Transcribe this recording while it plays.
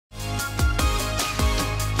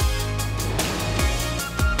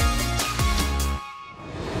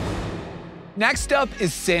Next up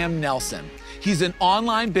is Sam Nelson. He's an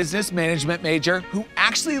online business management major who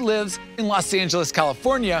actually lives in Los Angeles,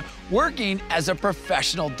 California, working as a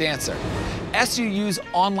professional dancer. SUU's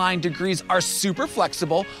online degrees are super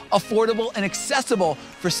flexible, affordable, and accessible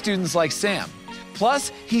for students like Sam.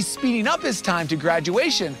 Plus, he's speeding up his time to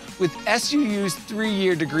graduation with SUU's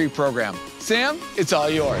 3-year degree program. Sam, it's all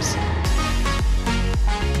yours.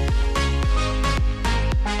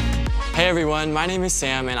 Hey everyone, my name is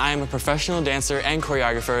Sam and I am a professional dancer and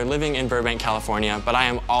choreographer living in Burbank, California, but I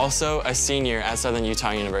am also a senior at Southern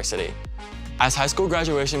Utah University. As high school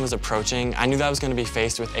graduation was approaching, I knew that I was going to be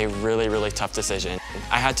faced with a really tough decision.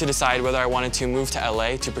 I had to decide whether I wanted to move to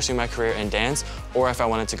LA to pursue my career in dance or if I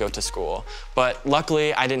wanted to go to school. But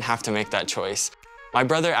luckily, I didn't have to make that choice. My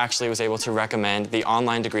brother actually was able to recommend the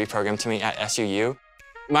online degree program to me at SUU.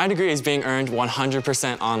 My degree is being earned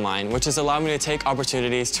 100% online, which has allowed me to take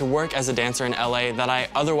opportunities to work as a dancer in LA that I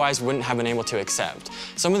otherwise wouldn't have been able to accept.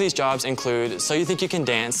 Some of these jobs include So You Think You Can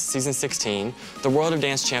Dance, Season 16, the World of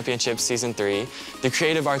Dance Championships, Season 3, the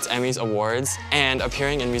Creative Arts Emmys Awards, and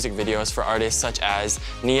appearing in music videos for artists such as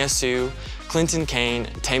Nia Sue, Clinton Kane,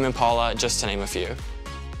 Tame Impala, just to name a few.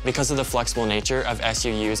 Because of the flexible nature of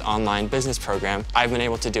SUU's online business program, I've been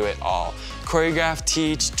able to do it all. Choreograph,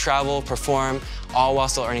 teach, travel, perform, all while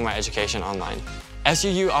still earning my education online.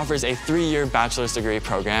 SUU offers a 3-year bachelor's degree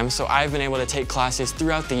program, so I've been able to take classes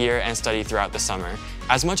throughout the year and study throughout the summer.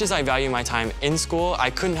 As much as I value my time in school, I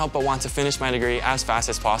couldn't help but want to finish my degree as fast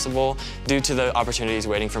as possible due to the opportunities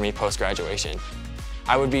waiting for me post-graduation.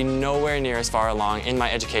 I would be nowhere near as far along in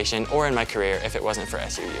my education or in my career if it wasn't for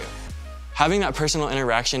SUU. Having that personal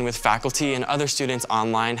interaction with faculty and other students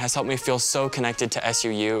online has helped me feel so connected to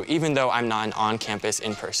SUU, even though I'm not an on-campus,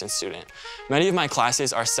 in-person student. Many of my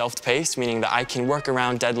classes are self-paced, meaning that I can work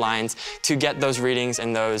around deadlines to get those readings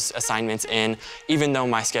and those assignments in, even though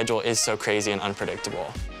my schedule is so crazy and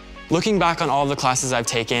unpredictable. Looking back on all of the classes I've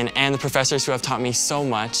taken and the professors who have taught me so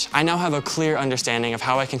much, I now have a clear understanding of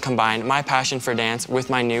how I can combine my passion for dance with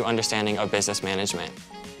my new understanding of business management.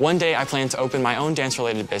 One day, I plan to open my own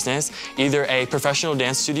dance-related business, either a professional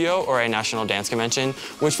dance studio or a national dance convention,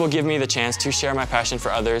 which will give me the chance to share my passion for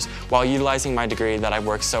others while utilizing my degree that I've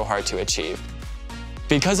worked so hard to achieve.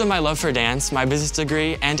 Because of my love for dance, my business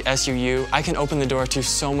degree, and SUU, I can open the door to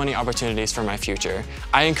so many opportunities for my future.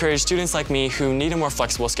 I encourage students like me who need a more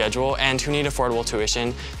flexible schedule and who need affordable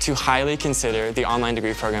tuition to highly consider the online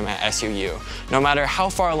degree program at SUU. No matter how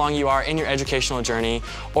far along you are in your educational journey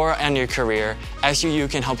or in your career,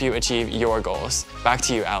 SUU can help you achieve your goals. Back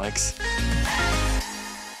to you, Alex.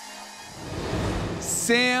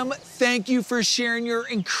 Sam, thank you for sharing your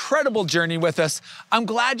incredible journey with us. I'm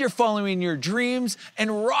glad you're following your dreams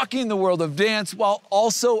and rocking the world of dance while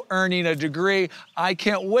also earning a degree. I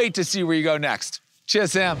can't wait to see where you go next.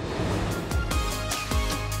 Cheers, Sam.